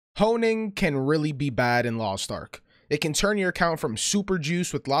Honing can really be bad in Lost Ark. It can turn your account from super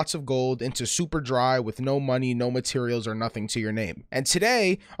juice with lots of gold into super dry with no money, no materials, or nothing to your name. And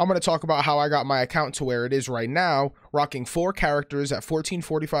today, I'm going to talk about how I got my account to where it is right now, rocking 4 characters at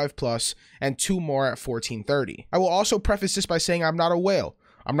 1445 plus and 2 more at 1430. I will also preface this by saying I'm not a whale.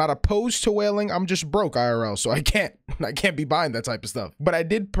 I'm not opposed to whaling, I'm just broke IRL, so I can't be buying that type of stuff. But I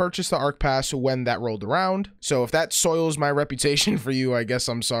did purchase the Ark Pass when that rolled around, so if that soils my reputation for you, I guess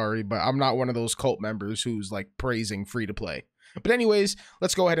I'm sorry, but I'm not one of those cult members who's like praising free to play. But anyways,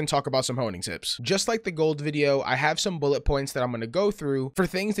 let's go ahead and talk about some honing tips. Just like the gold video, I have some bullet points that I'm going to go through for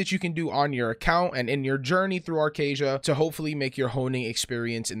things that you can do on your account and in your journey through Arcasia to hopefully make your honing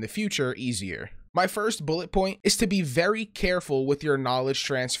experience in the future easier. My first bullet point is to be very careful with your knowledge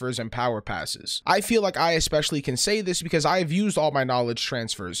transfers and power passes. I feel like I especially can say this because I've used all my knowledge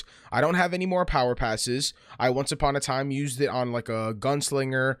transfers. I don't have any more power passes. I once upon a time used it on like a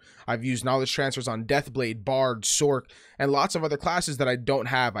gunslinger. I've used knowledge transfers on Deathblade, Bard, Sork, and lots of other classes that I don't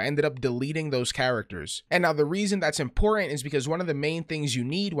have. I ended up deleting those characters. And now the reason that's important is because one of the main things you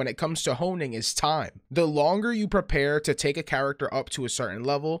need when it comes to honing is time. The longer you prepare to take a character up to a certain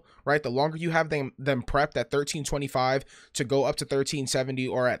level, right? The longer you have them prepped at 1325 to go up to 1370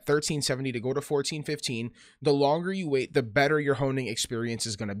 or at 1370 to go to 1415, the longer you wait, the better your honing experience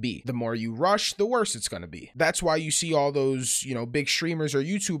is going to be. The more you rush, the worse it's going to be. That's why you see all those, big streamers or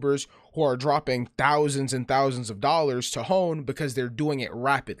YouTubers who are dropping thousands and thousands of dollars to hone because they're doing it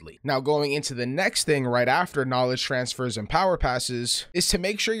rapidly. Now, going into the next thing right after knowledge transfers and power passes is to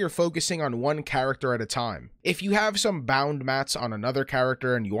make sure you're focusing on one character at a time. If you have some bound mats on another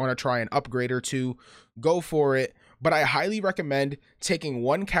character and you want to try an upgrade or two, go for it. But I highly recommend taking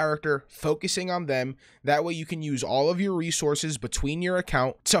one character, focusing on them. That way you can use all of your resources between your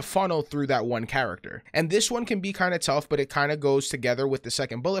account to funnel through that one character. And this one can be kind of tough, but it kind of goes together with the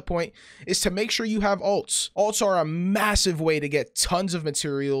second bullet point, is to make sure you have alts. Alts are a massive way to get tons of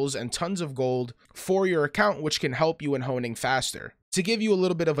materials and tons of gold for your account, which can help you in honing faster. To give you a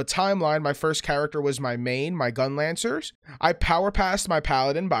little bit of a timeline, my first character was my main, my Gun Lancers. I power passed my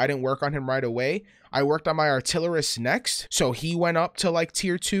Paladin, but I didn't work on him right away. I worked on my Artillerist next, so he went up to like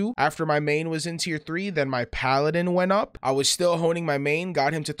tier 2. After my main was in tier 3, then my Paladin went up. I was still honing my main,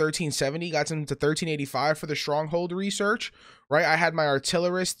 got him to 1370, got him to 1385 for the Stronghold research, right? I had my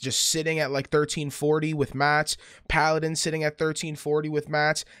Artillerist just sitting at like 1340 with mats, Paladin sitting at 1340 with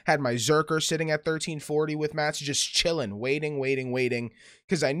mats, had my Zerker sitting at 1340 with mats, just chilling, waiting,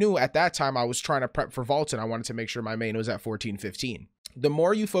 because I knew at that time I was trying to prep for Vault and I wanted to make sure my main was at 1415. The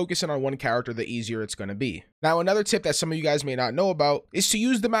more you focus in on one character, the easier it's going to be. Now, another tip that some of you guys may not know about is to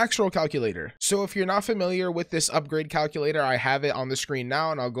use the max roll calculator. So if you're not familiar with this upgrade calculator, I have it on the screen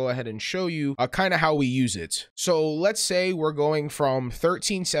now, and I'll go ahead and show you kind of how we use it. So let's say we're going from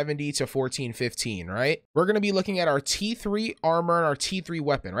 1370 to 1415, right? We're going to be looking at our T3 armor and our T3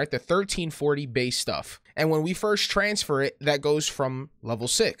 weapon, right? The 1340 base stuff. And when we first transfer it, that goes from level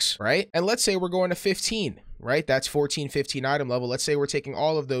 6, right? And let's say we're going to 15. Right? That's 14, 15 item level. Let's say we're taking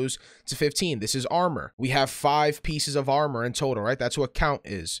all of those to 15. This is armor. We have 5 pieces of armor in total, right? That's what count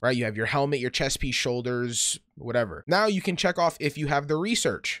is, right? You have your helmet, your chest piece, shoulders, whatever. Now you can check off if you have the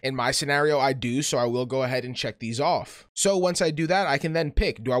research. In my scenario, I do, so I will go ahead and check these off. So once I do that, I can then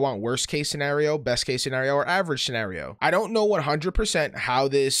pick, do I want worst case scenario, best case scenario, or average scenario? I don't know 100% how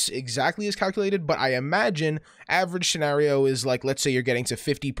this exactly is calculated, but I imagine average scenario is like, let's say you're getting to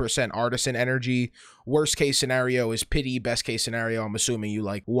 50% artisan energy. Worst case scenario is pity. Best case scenario, I'm assuming you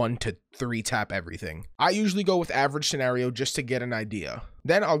like 1 to 3 tap everything. I usually go with average scenario just to get an idea.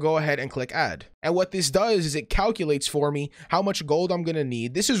 Then I'll go ahead and click add. And what this does is it calculates for me how much gold I'm going to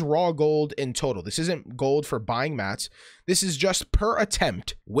need. This is raw gold in total. This isn't gold for buying mats. This is just per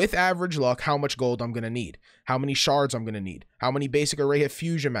attempt with average luck how much gold I'm going to need, how many shards I'm going to need, how many basic array of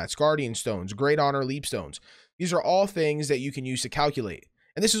fusion mats, guardian stones, great honor leap stones. These are all things that you can use to calculate.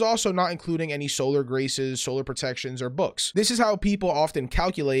 And this is also not including any solar graces, solar protections, or books. This is how people often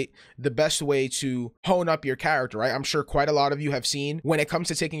calculate the best way to hone up your character, right? I'm sure quite a lot of you have seen when it comes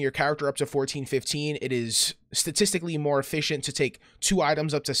to taking your character up to 14, 15, it is statistically more efficient to take 2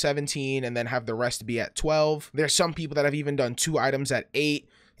 items up to 17 and then have the rest be at 12. There's some people that have even done 2 items at 8,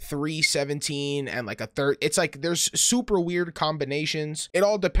 3, 17, and like a third. It's like there's super weird combinations. It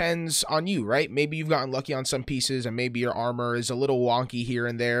all depends on you, right? Maybe you've gotten lucky on some pieces and maybe your armor is a little wonky here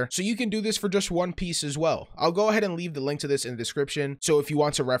and there. So you can do this for just one piece as well. I'll go ahead and leave the link to this in the description. So if you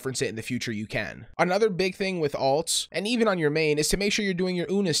want to reference it in the future, you can. Another big thing with alts and even on your main is to make sure you're doing your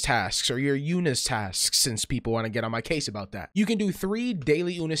Unis tasks or your Unis tasks, since people want to get on my case about that. You can do 3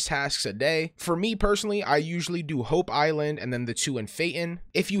 daily Unis tasks a day. For me personally, I usually do Hope Island and then the 2 in Phaeton.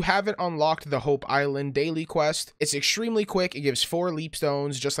 If If you haven't unlocked the Hope Island daily quest, it's extremely quick. It gives 4 leap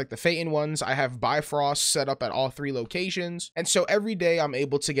stones, just like the Phaeton ones. I have Bifrost set up at all 3 locations, and so every day I'm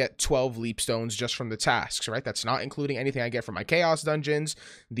able to get 12 leap stones just from the tasks, right? That's not including anything I get from my Chaos dungeons,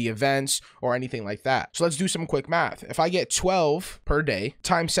 the events, or anything like that. So let's do some quick math. If I get 12 per day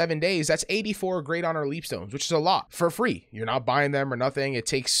times 7 days, that's 84 Great Honor leap stones, which is a lot for free. You're not buying them or nothing. It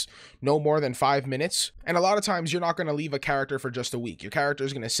takes no more than 5 minutes. And a lot of times you're not going to leave a character for just a week. Your character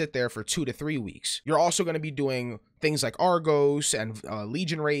is going to sit there for 2 to 3 weeks. You're also going to be doing things like Argos and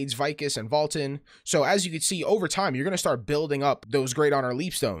Legion raids, Vicus and Vulcan. So as you can see, over time, you're going to start building up those Great Honor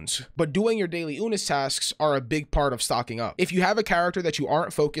leap stones. But doing your daily Unis tasks are a big part of stocking up. If you have a character that you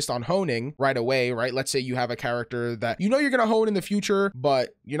aren't focused on honing right away, right? Let's say you have a character that you know you're going to hone in the future,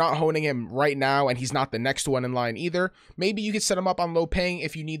 but you're not honing him right now and he's not the next one in line either. Maybe you could set him up on low paying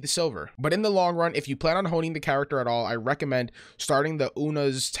if you need the silver. But in the long run, if you plan on honing the character at all, I recommend starting the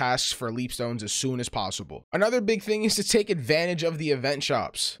Una's tasks for leap stones as soon as possible. Another big thing is to take advantage of the event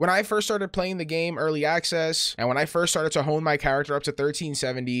shops. When I first started playing the game early access, and when I first started to hone my character up to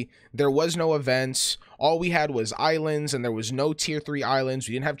 1370, there was no events. All we had was islands, and there was no tier 3 islands.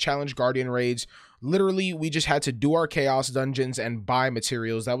 We didn't have challenge guardian raids. Literally, we just had to do our chaos dungeons and buy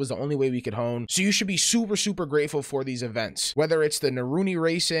materials. That was the only way we could hone. So you should be super, super grateful for these events. Whether it's the Naruni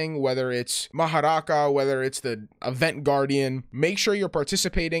Racing, whether it's Maharaka, whether it's the Event Guardian, make sure you're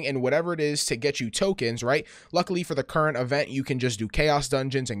participating in whatever it is to get you tokens, right? Luckily for the current event, you can just do chaos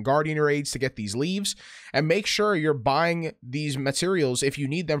dungeons and guardian raids to get these leaves. And make sure you're buying these materials if you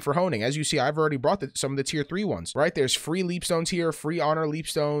need them for honing. As you see, I've already brought some of the tier 3 ones, right? There's free leap stones here, free honor leap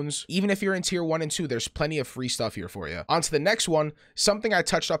stones. Even if you're in tier 1 and 2, there's plenty of free stuff here for you. On to the next one. Something I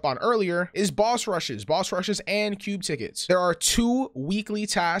touched up on earlier is boss rushes and cube tickets. There are 2 weekly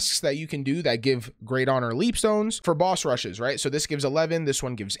tasks that you can do that give Great Honor leap stones for boss rushes, right? So this gives 11, this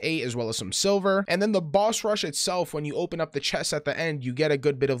one gives 8, as well as some silver. And then the boss rush itself, when you open up the chest at the end, you get a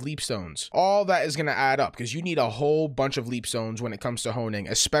good bit of leap stones. All that is going to add up because you need a whole bunch of leap stones when it comes to honing,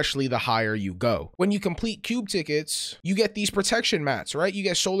 especially the higher you go. When you complete cube tickets, you get these protection mats, right? You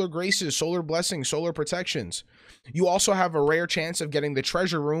get solar graces, solar blessings, solar protections. You also have a rare chance of getting the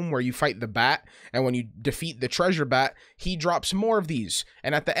treasure room where you fight the bat, and when you defeat the treasure bat, he drops more of these.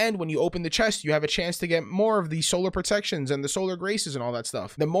 And at the end, when you open the chest, you have a chance to get more of the solar protections and the solar graces and all that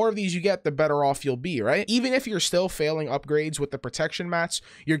stuff. The more of these you get, the better off you'll be, right? Even if you're still failing upgrades with the protection mats,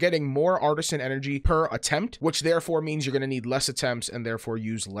 you're getting more artisan energy per attempt, which therefore means you're going to need less attempts and therefore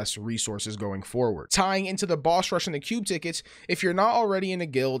use less resources going forward. Tying into the boss rush and the cube tickets, if you're not already in a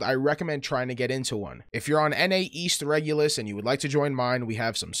guild, I recommend trying to get into one. If you're on NA East Regulus and you would like to join mine, we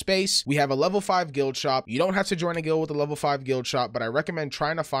have some space. We have a level 5 guild shop. You don't have to join a guild with a level 5 guild shop, but I recommend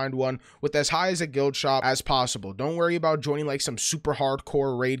trying to find one with as high as a guild shop as possible. Don't worry about joining like some super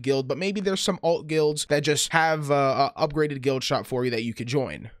hardcore raid guild, but maybe there's some alt guilds that just have a upgraded guild shop for you that you could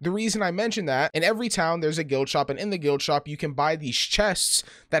join. The reason I mention that, in every town there's a guild shop, and in the guild shop you can buy these chests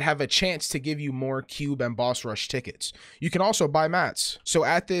that have a chance to give you more cube and boss rush tickets. You can also buy mats. So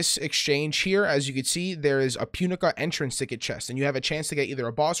at this exchange here, as you can see, there is a Punica entrance ticket chest, and you have a chance to get either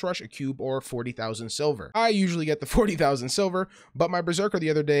a boss rush, a cube, or 40,000 silver. I usually get the 40,000 silver, but my Berserker the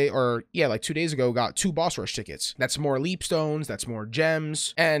other day, or yeah, like 2 days ago, got 2 boss rush tickets. That's more leap stones, that's more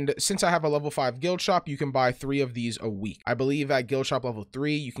gems, and since I have a level 5 guild shop, you can buy 3 of these a week. I believe at guild shop level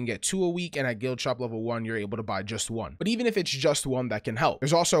 3, you can get 2 a week, and at guild shop level 1, you're able to buy just 1. But even if it's just 1, that can help.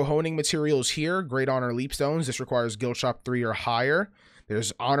 There's also honing materials here, Great Honor leap stones. This requires guild shop 3 or higher.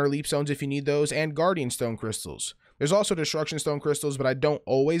 There's honor leap stones if you need those, and guardian stone crystals. There's also destruction stone crystals, but I don't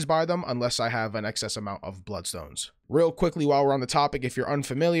always buy them unless I have an excess amount of bloodstones. Real quickly, while we're on the topic, if you're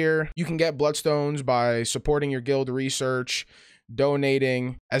unfamiliar, you can get bloodstones by supporting your guild research,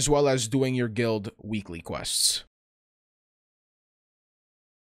 donating, as well as doing your guild weekly quests.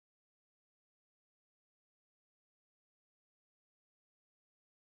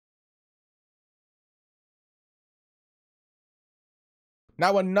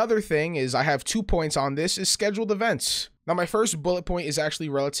 Now, another thing is I have 2 points on this is scheduled events. Now, my first bullet point is actually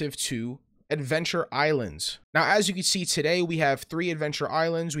relative to Adventure Islands. Now, as you can see today, we have 3 Adventure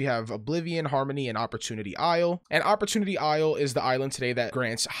Islands. We have Oblivion, Harmony, and Opportunity Isle. And Opportunity Isle is the island today that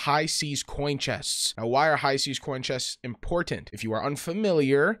grants High Seas coin chests. Now, why are High Seas coin chests important? If you are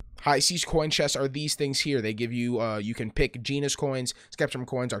unfamiliar, High Seas coin chests are these things here. They give you, you can pick Genus coins, Skeptrum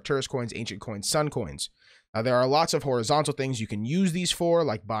coins, Arcturus coins, Ancient coins, Sun coins. Now, there are lots of horizontal things you can use these for,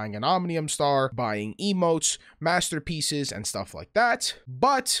 like buying an Omnium Star, buying emotes, masterpieces, and stuff like that.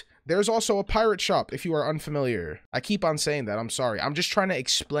 But there's also a pirate shop if you are unfamiliar. I keep on saying that, I'm sorry. I'm just trying to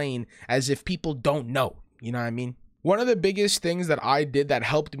explain as if people don't know, you know what I mean? One of the biggest things that I did that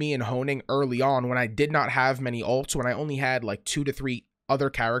helped me in honing early on when I did not have many ults, when I only had like 2 to 3 other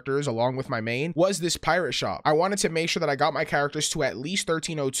characters along with my main, was this pirate shop. I wanted to make sure that I got my characters to at least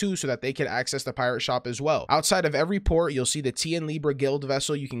 1302 so that they could access the pirate shop as well. Outside of every port, you'll see the Tien Libra guild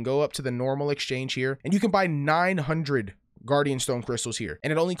vessel. You can go up to the normal exchange here and you can buy 900 Guardian Stone crystals here,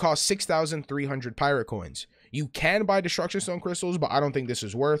 and it only costs 6,300 pirate coins. You can buy Destruction Stone crystals, but I don't think this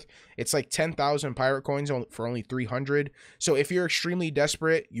is worth. It's like 10,000 pirate coins for only 300. So if you're extremely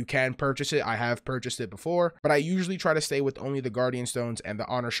desperate, you can purchase it. I have purchased it before, but I usually try to stay with only the Guardian Stones and the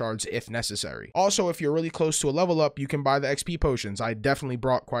Honor Shards if necessary. Also, if you're really close to a level up, you can buy the XP potions. I definitely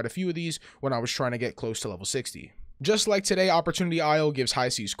brought quite a few of these when I was trying to get close to level 60. Just like today, Opportunity Isle gives high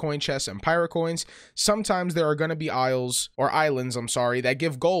seas coin chests and pirate coins. Sometimes there are going to be islands, that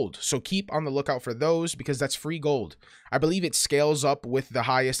give gold. So keep on the lookout for those because that's free gold. I believe it scales up with the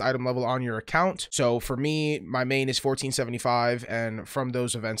highest item level on your account. So for me, my main is 1475, and from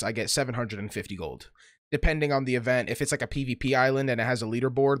those events, I get 750 gold. Depending on the event, if it's like a PvP island and it has a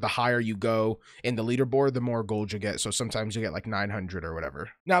leaderboard, the higher you go in the leaderboard, the more gold you get. So sometimes you get like 900 or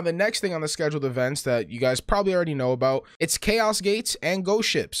whatever. Now, the next thing on the scheduled events that you guys probably already know about, it's Chaos Gates and Ghost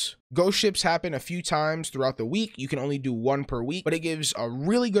Ships. Ghost Ships happen a few times throughout the week. You can only do one per week, but it gives a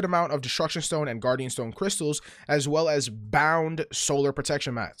really good amount of Destruction Stone and Guardian Stone crystals, as well as bound solar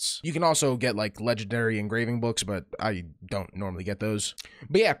protection mats. You can also get like legendary engraving books, but I don't normally get those.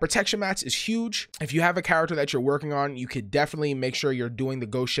 But yeah, protection mats is huge. If you have a character that you're working on, you could definitely make sure you're doing the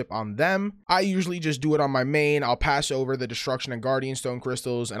Ghost Ship on them. I usually just do it on my main. I'll pass over the Destruction and Guardian Stone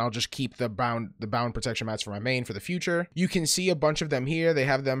crystals, and I'll just keep the bound protection mats for my main for the future. You can see a bunch of them here. They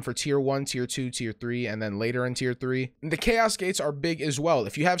have them for tier 1, tier 2, tier 3, and then later in tier 3. And the Chaos Gates are big as well.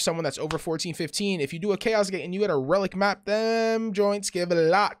 If you have someone that's over 14, 15, if you do a Chaos Gate and you get a relic map, them joints give a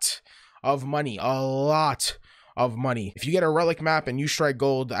lot of money. If you get a relic map and you strike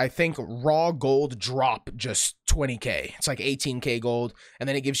gold, I think raw gold drop just 20k. It's like 18k gold, and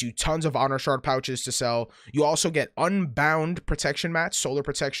then it gives you tons of honor shard pouches to sell. You also get unbound protection mats, solar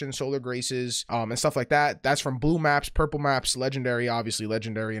protection, solar graces, and stuff like that. That's from blue maps, purple maps, legendary. Obviously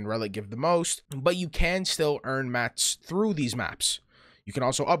legendary and relic give the most, but you can still earn mats through these maps. You can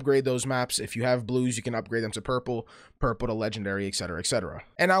also upgrade those maps. If you have blues, you can upgrade them to purple, purple to legendary, etc., etc.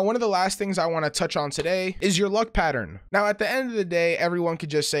 And now one of the last things I want to touch on today is your luck pattern. Now, at the end of the day, everyone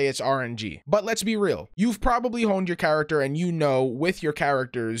could just say it's RNG, but let's be real. You've probably honed your character and you know with your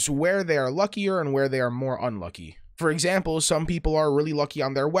characters where they are luckier and where they are more unlucky. For example, some people are really lucky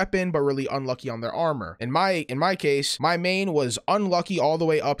on their weapon, but really unlucky on their armor. In my case, my main was unlucky all the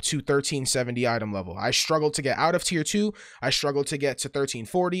way up to 1370 item level. I struggled to get out of tier 2. I struggled to get to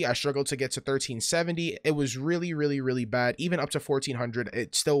 1340. I struggled to get to 1370. It was really, really, really bad. Even up to 1400,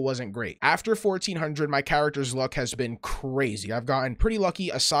 it still wasn't great. After 1400, my character's luck has been crazy. I've gotten pretty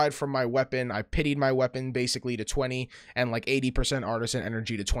lucky aside from my weapon. I pitied my weapon basically to 20 and like 80% artisan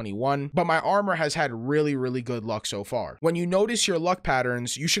energy to 21. But my armor has had really, really good luck so far. When you notice your luck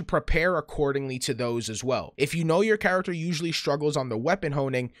patterns, you should prepare accordingly to those as well. If you know your character usually struggles on the weapon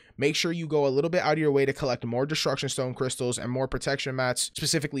honing, make sure you go a little bit out of your way to collect more Destruction Stone crystals and more protection mats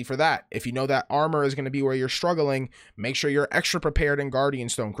specifically for that. If you know that armor is going to be where you're struggling, make sure you're extra prepared in Guardian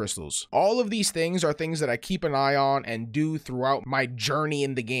Stone crystals. All of these things are things that I keep an eye on and do throughout my journey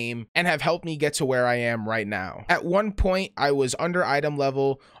in the game and have helped me get to where I am right now. At one point, I was under item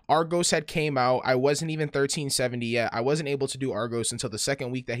level. Argos had came out. I wasn't even 1370 yet. I wasn't able to do Argos until the second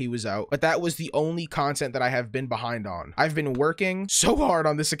week that he was out, but that was the only content that I have been behind on. I've been working so hard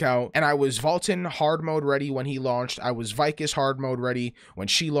on this account, and I was Vaulton hard mode ready when he launched. I was Vicus hard mode ready when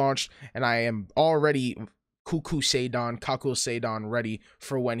she launched, and I am already Kaku Seidon ready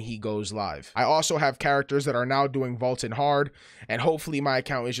for when he goes live. I also have characters that are now doing Vaulton hard, and hopefully my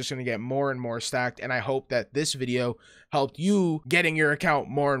account is just going to get more and more stacked, and I hope that this video helped you getting your account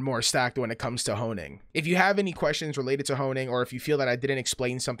more and more stacked when it comes to honing. If you have any questions related to honing, or if you feel that I didn't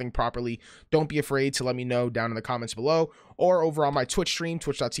explain something properly, don't be afraid to let me know down in the comments below, or over on my Twitch stream,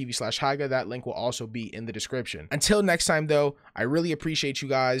 twitch.tv/Haiga. That link will also be in the description. Until next time though, I really appreciate you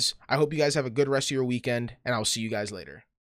guys. I hope you guys have a good rest of your weekend, and I'll see you guys later.